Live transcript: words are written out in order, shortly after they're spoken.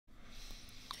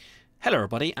Hello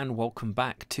everybody and welcome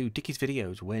back to Dickie's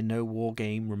Videos, where no war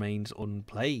game remains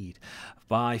unplayed.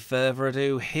 By further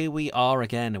ado, here we are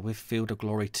again with Field of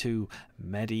Glory 2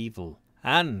 Medieval.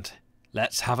 And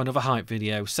let's have another hype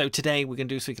video. So today we're going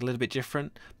to do something a little bit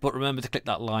different, but remember to click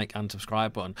that like and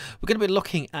subscribe button. We're going to be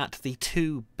looking at the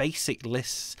two basic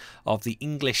lists of the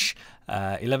English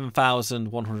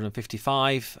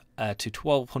 11,155 to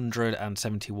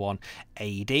 1271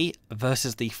 AD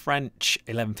versus the French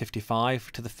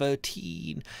 1155 to the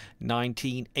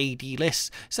 1319 AD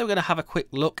list. So we're going to have a quick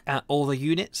look at all the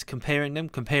units, comparing them,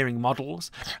 comparing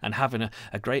models, and having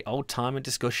a great old time and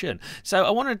discussion. So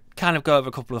I want to kind of go over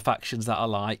a couple of factions that I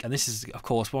like, and this is of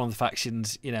course one of the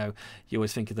factions, you know, you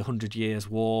always think of the 100 Years'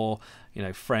 War, you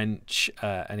know, French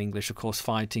and English of course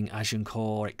fighting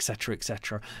Agincourt, etc,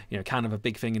 etc, you know, kind of a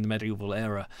big thing in the medieval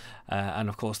era, and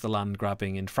of course the land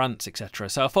grabbing in France, etc.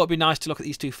 So I thought it'd be nice to look at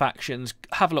these two factions,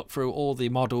 have a look through all the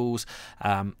models,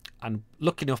 and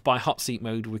lucky enough by hot seat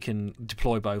mode we can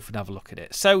deploy both and have a look at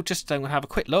it. So just I'm going to have a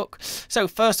quick look. So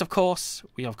first of course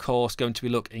we going to be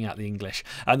looking at the English,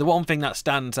 and the one thing that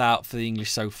stands out for the English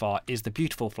so far is the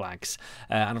beautiful flags,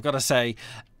 and I've got to say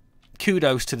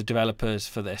kudos to the developers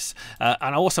for this, and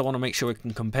I also want to make sure we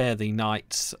can compare the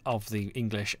knights of the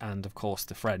English and of course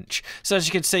the French. So as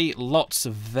you can see, lots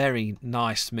of very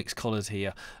nice mixed colours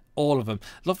here, all of them.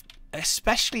 Love,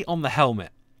 especially on the helmet.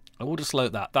 I will just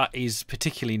note that that is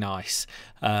particularly nice.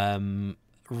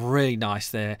 Really nice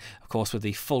there, of course, with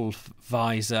the full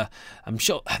visor. I'm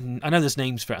sure, I know there's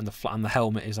names for it, and the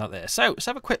helmet is out there. So let's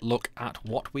have a quick look at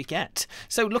what we get.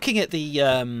 So looking at the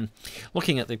of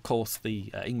course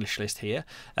the English list here,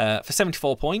 for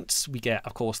 74 points we get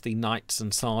of course the knights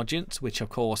and sergeants, which of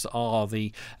course are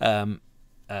the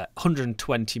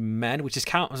 120 men, which is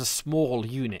counted as a small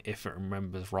unit if it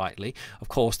remembers rightly. Of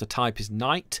course the type is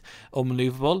knight,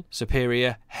 unmaneuverable,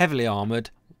 superior, heavily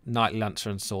armoured, knightly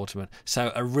lancer and swordsman.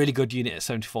 So a really good unit at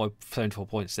 74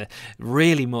 points there.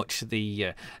 Really much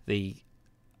the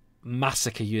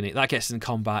massacre unit that gets in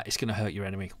combat. It's going to hurt your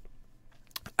enemy.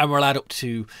 And we're allowed up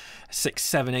to 6,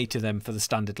 7, 8 of them for the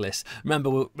standard list.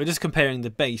 Remember, we're just comparing the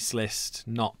base list,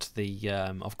 not the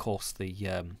of course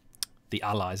the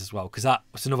allies as well, because that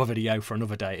was another video for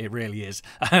another day. It really is.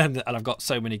 And I've got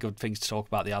so many good things to talk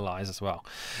about the allies as well.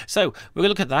 So we're going to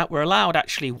look at that. We're allowed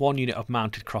actually one unit of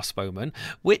mounted crossbowmen,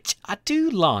 which I do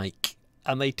like,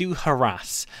 and they do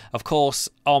harass. Of course,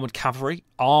 armoured cavalry.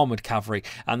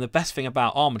 And the best thing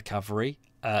about armoured cavalry,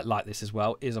 like this as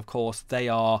well, is of course they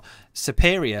are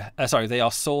superior. They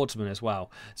are swordsmen as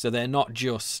well. So they're not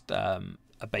just a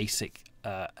basic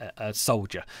a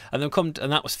soldier, and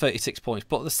that was 36 points.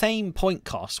 But at the same point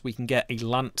cost, we can get a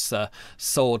lancer,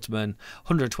 swordsman,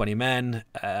 120 men,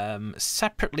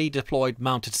 separately deployed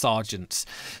mounted sergeants.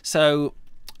 So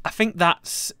I think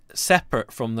that's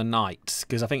separate from the knights,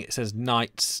 because I think it says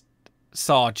knights,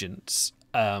 sergeants,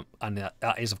 and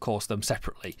that is of course them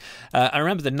separately. And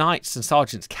remember, the knights and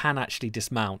sergeants can actually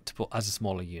dismount, but as a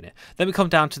smaller unit. Then we come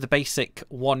down to the basic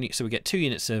one, so we get 2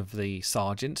 units of the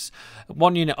sergeants,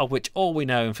 1 unit of which all we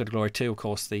know in Field of Glory 2, of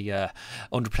course, the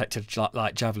underprotected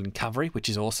light javelin cavalry, which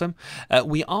is awesome.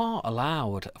 We are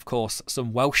allowed, of course,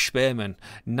 some Welsh spearmen.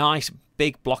 Nice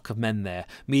big block of men there.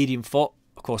 Medium foot,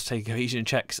 of course, take cohesion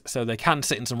checks, so they can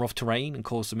sit in some rough terrain and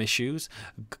cause some issues.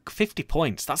 50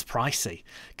 points, that's pricey,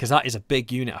 because that is a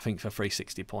big unit, I think, for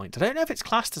 360 points. I don't know if it's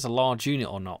classed as a large unit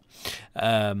or not,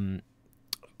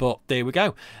 but there we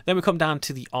go. Then we come down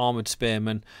to the armoured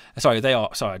spearmen.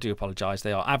 I do apologise.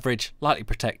 They are average, lightly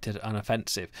protected and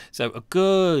offensive. So a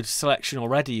good selection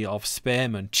already of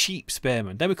spearmen, cheap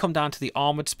spearmen. Then we come down to the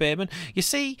armoured spearmen. You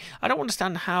see, I don't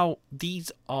understand how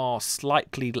these are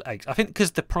slightly, I think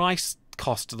because the price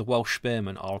cost of the Welsh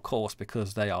spearmen are of course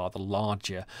because they are the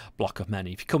larger block of men.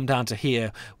 If you come down to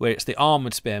here where it's the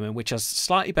armoured spearmen, which are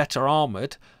slightly better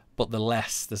armoured, but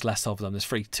there's less of them. There's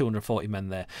 240 men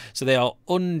there. So they are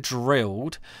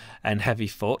undrilled and heavy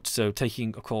foot, so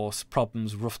taking of course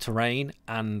problems, rough terrain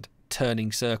and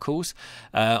turning circles.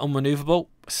 Unmaneuverable,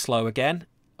 slow again,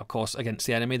 of course against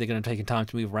the enemy. They're going to take time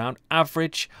to move around.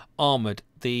 Average, armoured.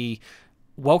 The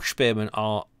Welsh spearmen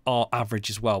are average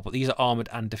as well, but these are armoured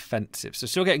and defensive, so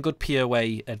still getting good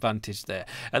POA advantage there.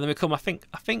 And then we come, I think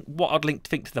what I'd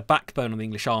think to the backbone of the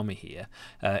English army here,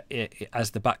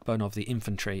 as the backbone of the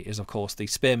infantry, is of course the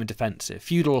spearmen defensive,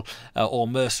 feudal or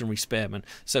mercenary spearmen.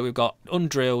 So we've got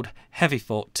undrilled, heavy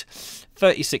foot,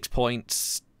 36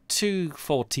 points,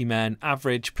 240 men,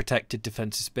 average protected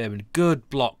defensive spearmen. Good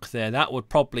block there. That would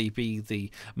probably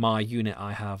be my unit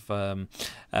I have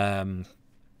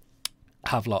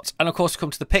have lots. And of course,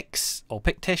 come to the Picts or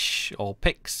Pictish or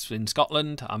Picts in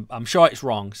Scotland. I'm sure it's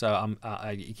wrong, so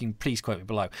you can please quote me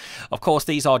below. Of course,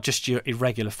 these are just your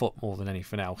irregular foot more than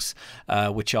anything else,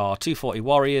 which are 240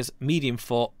 warriors, medium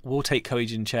foot, will take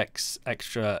cohesion checks,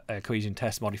 extra cohesion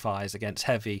test modifiers against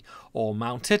heavy or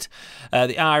mounted.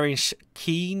 The Irish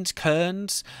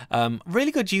Kerns,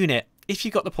 really good unit if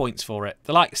you got the points for it.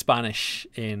 They're like Spanish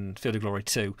in Field of Glory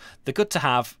 2. They're good to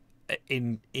have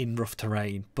in rough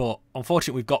terrain, but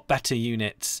unfortunately we've got better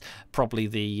units, probably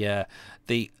the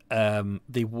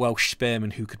Welsh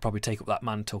spearmen, who could probably take up that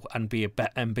mantle and be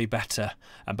better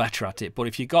at it. But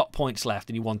if you got points left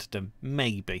and you wanted them,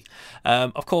 maybe.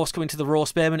 Of course, coming to the raw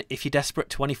spearmen, if you're desperate,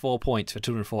 24 points for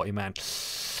 240 men.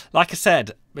 Like I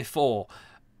said before,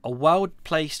 a well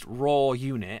placed raw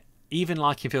unit, even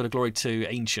like in Field of Glory 2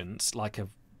 Ancients, like a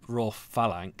raw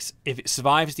phalanx, if it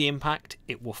survives the impact,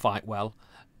 it will fight well.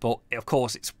 But of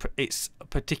course, it's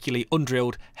particularly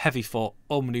undrilled, heavy foot,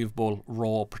 unmanoeuvrable,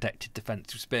 raw, protected,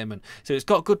 defensive spearmen. So it's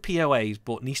got good POAs,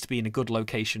 but needs to be in a good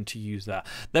location to use that.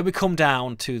 Then we come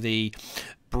down to the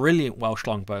brilliant Welsh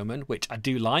longbowmen, which I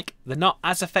do like. They're not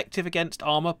as effective against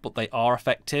armour, but they are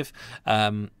effective.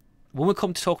 When we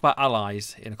come to talk about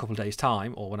allies in a couple of days'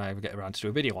 time, or when I ever get around to do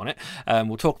a video on it,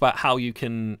 we'll talk about how you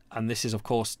can, and this is of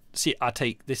course,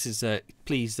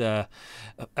 please say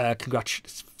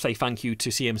thank you to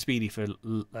CM Speedy for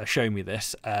showing me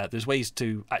this. There's ways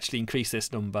to actually increase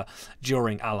this number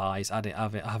during allies,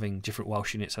 having different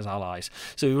Welsh units as allies.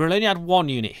 So we will only add one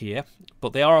unit here,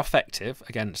 but they are effective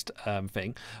against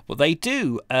thing, but they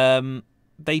do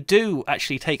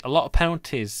actually take a lot of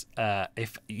penalties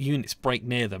if units break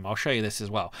near them. I'll show you this as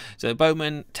well. So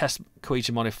bowmen test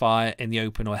cohesion modifier in the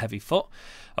open or heavy foot.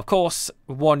 Of course,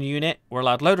 one unit, we're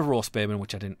allowed a load of raw spearmen,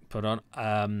 which I didn't put on.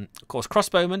 Of course,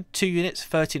 crossbowmen, 2 units,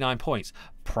 39 points.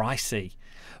 Pricey.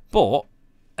 But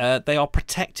they are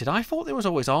protected. I thought they was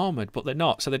always armoured, but they're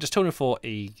not. So they're just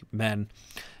 240 men.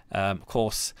 Of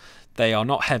course, they are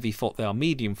not heavy foot, they are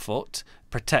medium foot.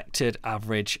 Protected,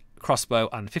 average, crossbow,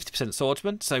 and 50%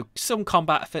 swordsman. So some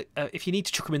combat, if you need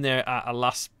to chuck them in there at a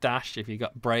last dash, if you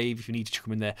got brave, if you need to chuck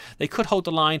them in there, they could hold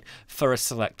the line for a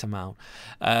select amount.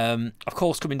 Of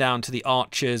course, coming down to the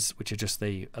archers, which are just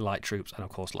the light troops, and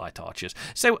of course light archers.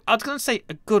 So I was going to say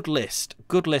a good list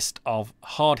of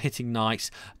hard-hitting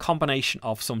knights, combination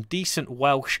of some decent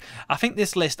Welsh. I think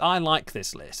this list, I like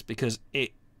this list because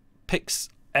it picks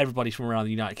everybody from around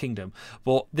the United Kingdom,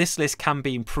 but this list can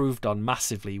be improved on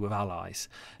massively with allies,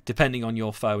 depending on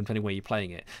your foe and depending where you're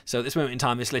playing it. So at this moment in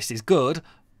time, this list is good,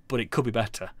 but it could be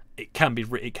better. It can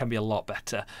be a lot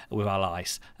better with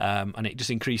allies, and it just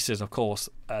increases, of course,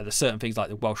 there's certain things like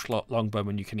the Welsh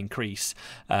longbowmen you can increase,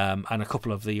 and a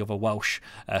couple of the other Welsh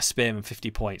spearmen,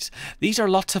 50 points. These are a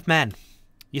lot of men.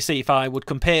 You see, if I would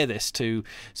compare this to,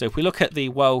 so if we look at the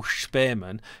Welsh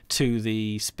spearmen to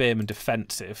the spearmen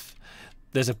defensive,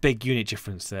 there's a big unit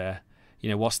difference there. You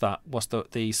know, what's that?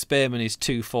 The spearman is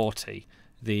 240,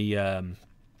 the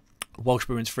Welsh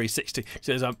spearman's 360.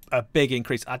 So there's a big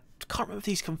increase. I can't remember if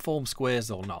these can form squares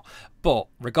or not, but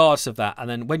regardless of that, and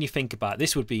then when you think about it,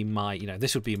 this would be my,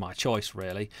 this would be my choice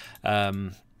really.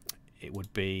 It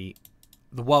would be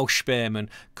the Welsh spearman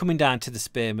coming down to the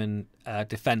spearman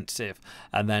defensive,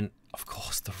 and then of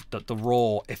course the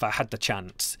raw, if I had the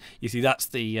chance. You see, that's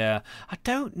the I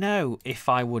don't know if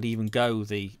I would even go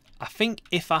the, I think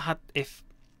if I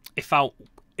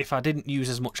didn't use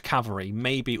as much cavalry,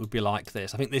 maybe it would be like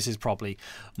this. I think this is probably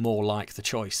more like the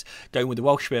choice, going with the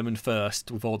Welsh spearmen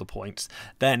first with all the points,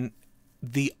 then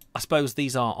I suppose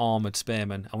these are armoured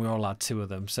spearmen, and we're all allowed 2 of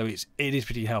them, so it is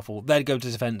pretty helpful. Then go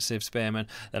to defensive spearmen,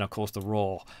 then of course the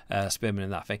raw spearmen in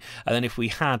that thing. And then if we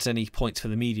had any points for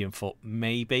the medium foot,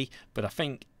 maybe, but I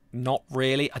think not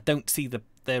really. I don't see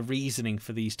their reasoning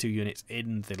for these 2 units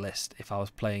in the list if I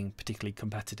was playing particularly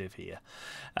competitive here.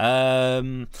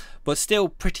 But still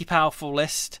pretty powerful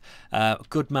list.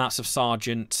 Good amounts of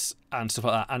sergeants and stuff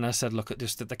like that. And I said, look at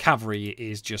this, the cavalry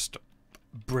is just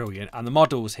brilliant, and the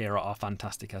models here are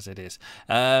fantastic as it is.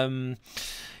 Yeah,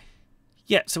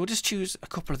 so we'll just choose a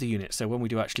couple of the units, so when we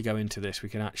do actually go into this, we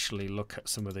can actually look at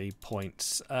some of the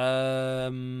points.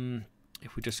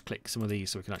 If we just click some of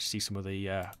these, so we can actually see some of the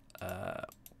I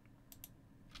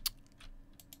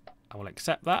will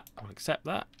accept that. I will accept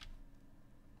that.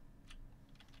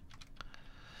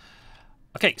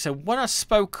 Okay, so when I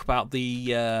spoke about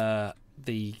the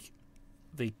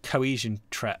cohesion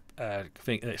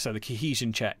thing, so the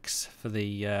cohesion checks for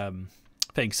the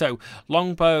thing. So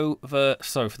for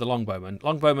the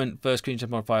longbowman versus cohesion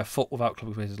modifier foot without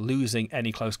club losing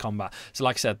any close combat. So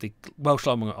like I said, the Welsh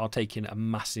longbowmen are taking a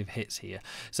massive hits here.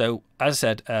 So as I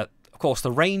said, of course,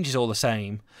 the range is all the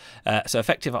same. So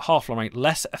effective at half long range,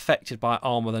 less affected by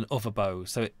armor than other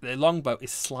bows. So the longbow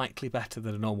is slightly better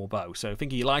than a normal bow. So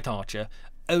think of your light archer,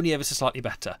 only ever so slightly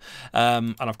better.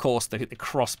 And of course, the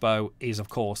crossbow is, of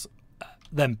course,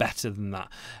 then better than that.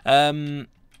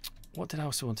 What did I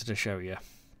also wanted to show you?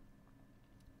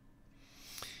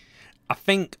 I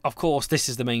think, of course, this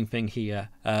is the main thing here.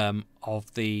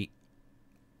 Of the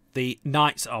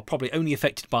knights are probably only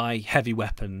affected by heavy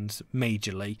weapons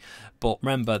majorly, but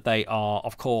remember they are,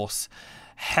 of course,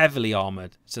 heavily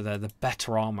armored, so they're the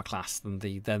better armor class than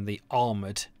the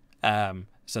armored.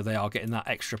 So they are getting that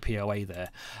extra POA there.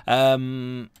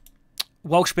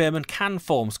 Welsh spearmen can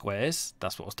form squares.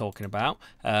 That's what I was talking about.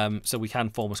 So we can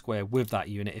form a square with that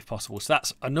unit if possible. So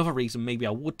that's another reason maybe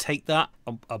I would take that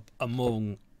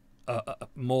among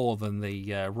more than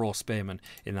the raw spearmen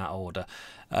in that order.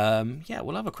 Yeah,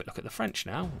 we'll have a quick look at the French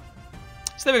now.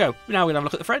 So there we go. Now we're going to have a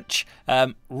look at the French.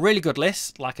 Really good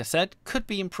list, like I said. Could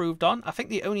be improved on. I think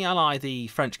the only ally the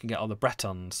French can get are the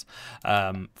Bretons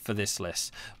for this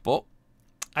list. But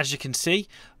as you can see,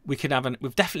 we can have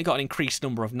we've definitely got an increased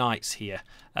number of knights here.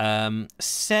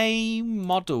 Same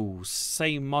models,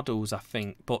 I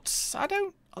think, but I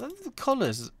think the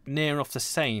colours near enough the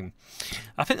same.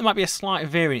 I think there might be a slight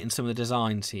variant in some of the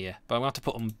designs here, but I'm going to have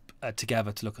to put them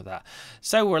together to look at that.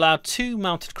 So we're allowed 2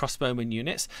 mounted crossbowman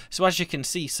units. So as you can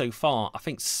see so far, I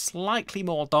think slightly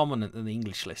more dominant than the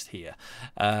English list here.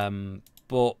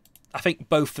 But I think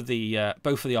both of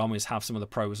the armies have some of the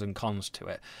pros and cons to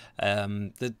it.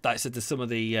 Like I said, there's some of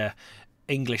the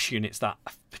English units that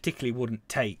I particularly wouldn't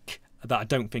take, that I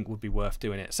don't think would be worth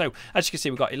doing it. So as you can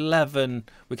see, we've got 11.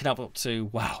 We can have up to,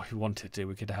 wow, if we wanted to,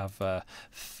 we could have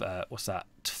what's that?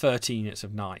 13 units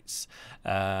of knights,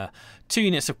 2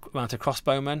 units of mounted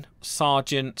crossbowmen,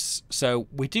 sergeants. So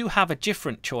we do have a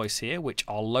different choice here, which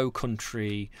are low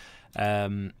country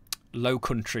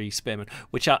spearmen,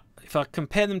 which are, if I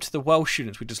compare them to the Welsh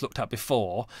units we just looked at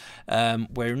before,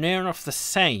 we're near enough the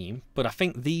same, but I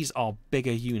think these are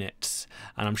bigger units,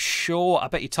 and I'm sure, I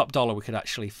bet you top dollar we could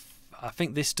actually, I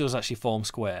think this does actually form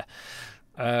square.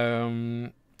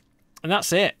 And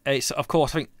that's it. It's, of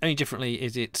course, I think only differently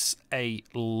is it's a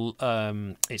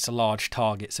large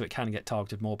target, so it can get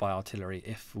targeted more by artillery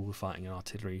if we were fighting an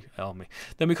artillery army.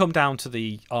 Then we come down to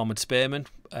the armoured spearmen,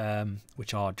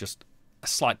 which are just a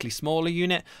slightly smaller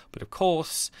unit, but of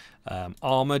course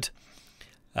armoured,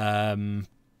 and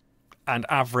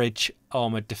average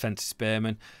armoured defensive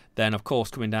spearmen. Then of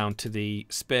course coming down to the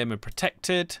spearmen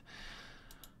protected,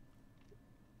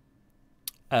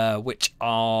 which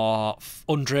are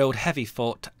undrilled, heavy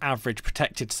foot, average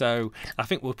protected. So I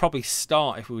think we'll probably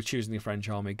start, if we were choosing the French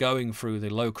army, going through the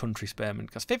low country spearmen,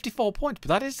 because 54 points, but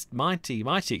that is mighty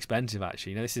expensive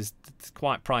actually. You know, this is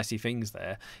quite pricey things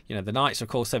there. You know, the knights are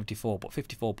called 74, but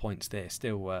 54 points there,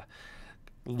 still a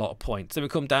lot of points. Then we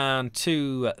come down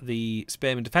to the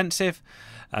spearmen defensive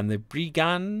and the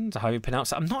brigands, how you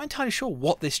pronounce it. I'm not entirely sure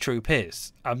what this troop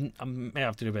is. I may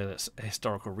have to do a bit of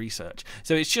historical research.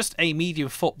 So it's just a medium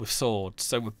foot with swords,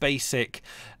 so a basic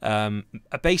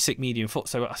medium foot.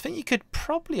 So I think you could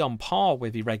probably on par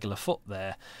with your regular foot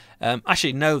there.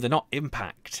 Actually no, they're not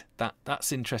impact.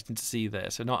 That's interesting to see there.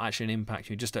 So not actually an impact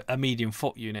unit, just a medium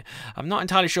foot unit. I'm not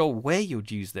entirely sure where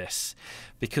you'd use this,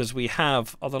 because we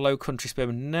have other low country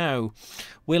spearmen. No,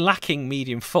 we're lacking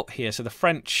medium foot here. So the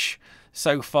French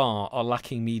so far are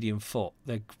lacking medium foot.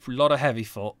 They're a lot of heavy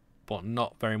foot, but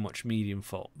not very much medium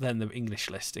foot than the English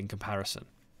list in comparison.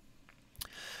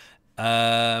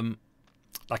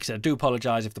 Like I said, I do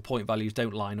apologise if the point values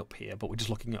don't line up here, but we're just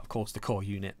looking at, of course, the core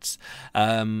units.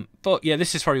 But yeah,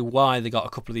 this is probably why they got a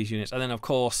couple of these units. And then, of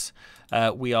course,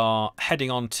 we are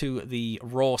heading on to the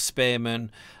raw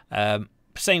spearmen.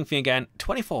 Same thing again,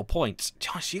 24 points.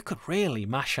 Gosh, you could really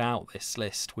mash out this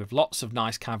list with lots of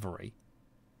nice cavalry,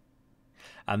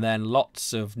 and then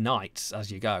lots of knights as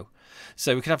you go.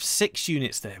 So we could have 6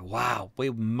 units there. Wow,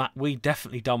 we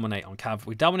definitely dominate on cavalry.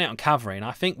 We dominate on cavalry, and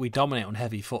I think we dominate on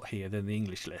heavy foot here than the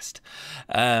English list.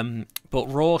 But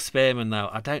raw spearmen, though,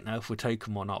 I don't know if we take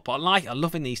them or not. But I'm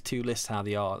loving these two lists how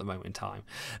they are at the moment in time.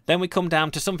 Then we come down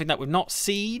to something that we've not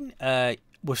seen. I've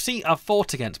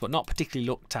fought against, but not particularly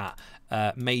looked at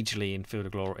majorly in Field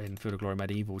of Glory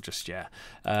Medieval just yet.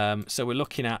 So we're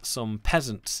looking at some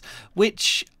peasants,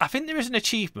 which I think there is an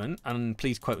achievement, and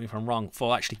please quote me if I'm wrong,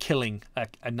 for actually killing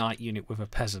a knight unit with a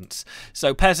peasants.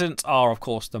 So peasants are, of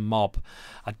course, the mob.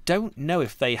 I don't know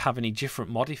if they have any different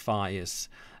modifiers.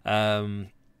 So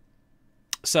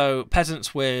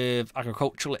peasants with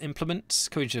agricultural implements,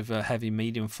 courage of a heavy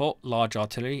medium foot, large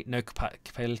artillery, no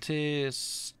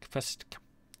capabilities,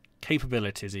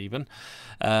 capabilities even.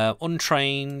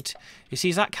 Untrained. You see,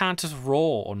 does that count as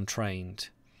raw untrained?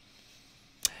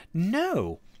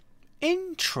 No.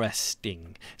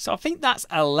 Interesting. So I think that's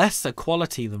a lesser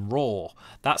quality than raw.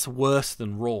 That's worse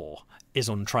than raw, is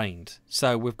untrained.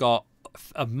 So we've got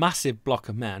a massive block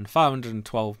of men,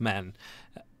 512 men,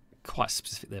 quite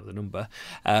specific there with the number.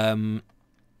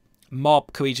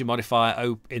 Mob, cohesion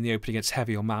modifier in the open against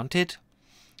heavy or mounted.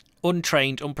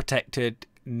 Untrained, unprotected,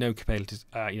 no capabilities,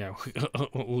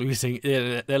 losing.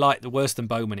 They're like the worse than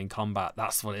bowmen in combat.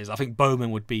 That's what it is. I think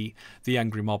bowmen would be the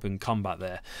angry mob in combat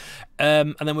there.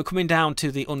 And then we're coming down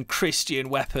to the unchristian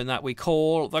weapon that we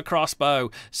call the crossbow.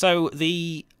 So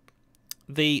the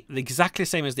exactly the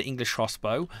same as the English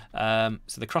crossbow.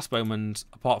 So the crossbowmen,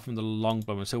 apart from the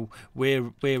longbowmen, so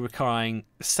we're requiring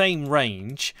the same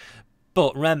range,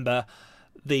 but remember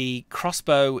the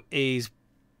crossbow is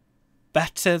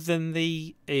better than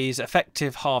is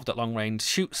effective halved at long range,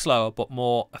 shoots slower but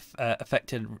more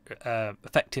effective,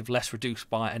 less reduced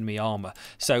by enemy armor.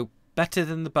 So better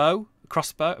than the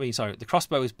crossbow. The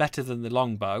crossbow is better than the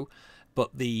longbow, but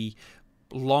the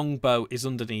longbow is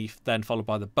underneath, then followed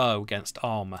by the bow against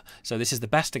armor. So this is the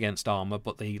best against armor,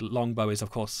 but the longbow is of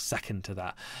course second to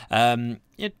that.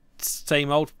 Same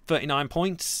old 39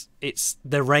 points. It's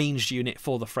the ranged unit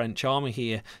for the French army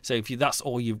here. So if that's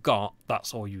all you've got,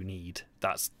 that's all you need.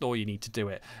 That's all you need to do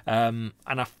it. And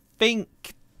I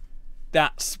think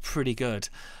that's pretty good.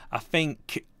 I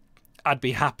think I'd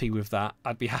be happy with that.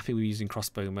 I'd be happy with using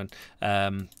crossbowmen.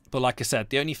 But like I said,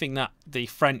 the only thing that the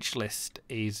French list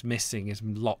is missing is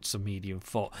lots of medium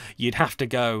foot. You'd have to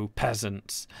go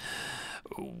peasants.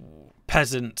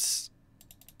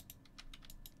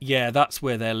 Yeah, that's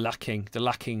where they're lacking. They're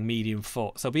lacking medium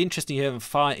foot. So it'll be interesting to hear them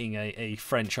fighting a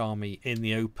French army in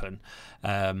the open.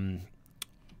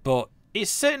 But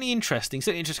it's certainly interesting.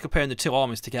 Certainly interesting comparing the two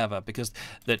armies together, because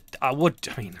it'd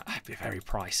be very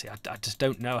pricey. I just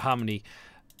don't know how many.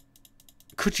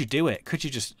 Could you do it? Could you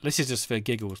just? This is just for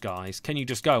giggles, guys. Can you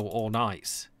just go all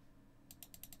knights?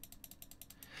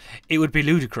 It would be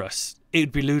ludicrous. It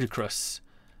would be ludicrous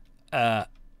to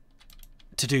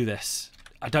do this.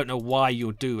 I don't know why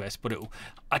you'll do this, but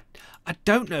I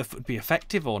don't know if it would be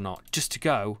effective or not. Just to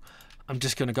go, I'm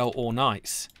just going to go all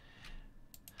knights.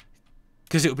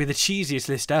 Because it would be the cheesiest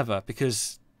list ever,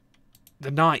 because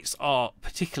the knights are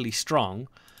particularly strong.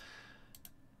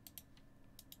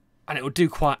 And it would do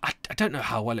quite... I don't know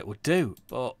how well it would do,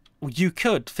 but you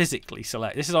could physically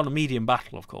select... This is on a medium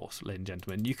battle, of course, ladies and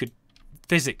gentlemen. You could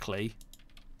physically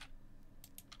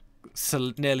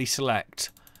nearly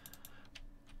select...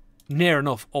 near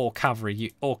enough all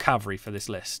cavalry for this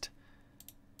list.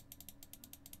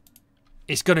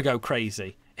 It's going to go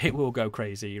crazy. It will go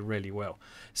crazy. It really will.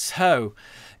 So,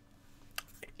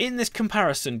 in this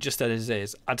comparison, just as it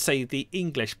is, I'd say the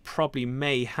English probably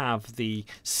may have the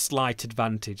slight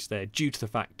advantage there, due to the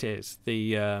fact is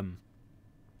the I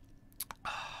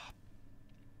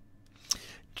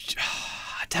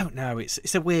don't know.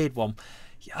 It's a weird one.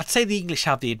 I'd say the English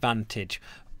have the advantage,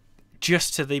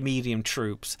 just to the medium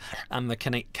troops and the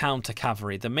counter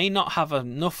cavalry. They may not have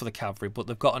enough of the cavalry, but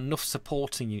they've got enough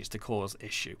supporting units to cause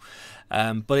issue.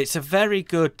 But it's a very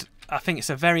good... I think it's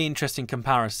a very interesting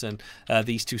comparison.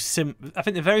 These two, I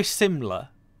think they're very similar,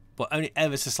 but only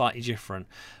ever so slightly different.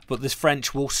 But this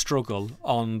French will struggle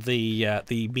on the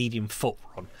medium foot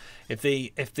run. If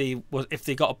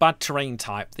they got a bad terrain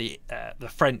type, the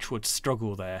French would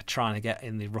struggle there trying to get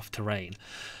in the rough terrain.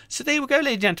 So there we go,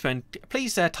 ladies and gentlemen.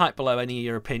 Please type below any of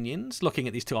your opinions looking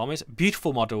at these two armies.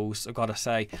 Beautiful models, I've got to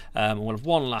say. We'll have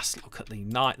one last look at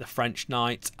the French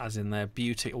knight, as in their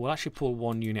beauty. We'll actually pull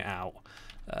one unit out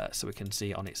so we can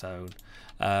see it on its own.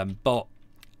 But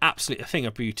absolutely a thing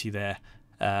of beauty there.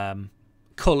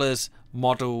 Colours,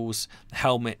 models,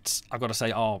 helmets, I've got to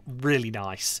say, are really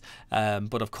nice.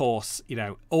 But of course,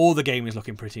 all the game is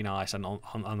looking pretty nice, and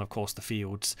of course the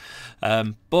fields.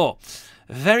 But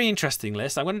very interesting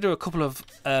list. I'm going to do a couple of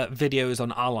videos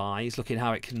on allies, looking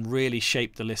how it can really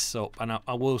shape the lists up. And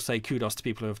I will say kudos to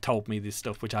people who have told me this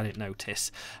stuff, which I didn't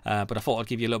notice. But I thought I'd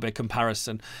give you a little bit of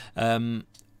comparison.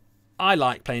 I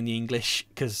like playing the English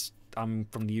because I'm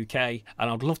from the UK, and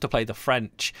I'd love to play the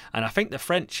French, and I think the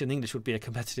French and English would be a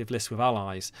competitive list with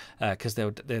allies, because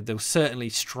there were certainly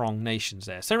strong nations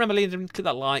there. So remember, click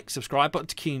that like, subscribe button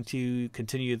to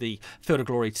continue the Field of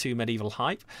Glory 2 medieval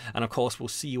hype, and of course we'll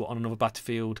see you on another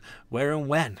battlefield. Where and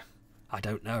when, I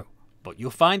don't know, but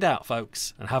you'll find out,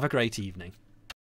 folks, and have a great evening.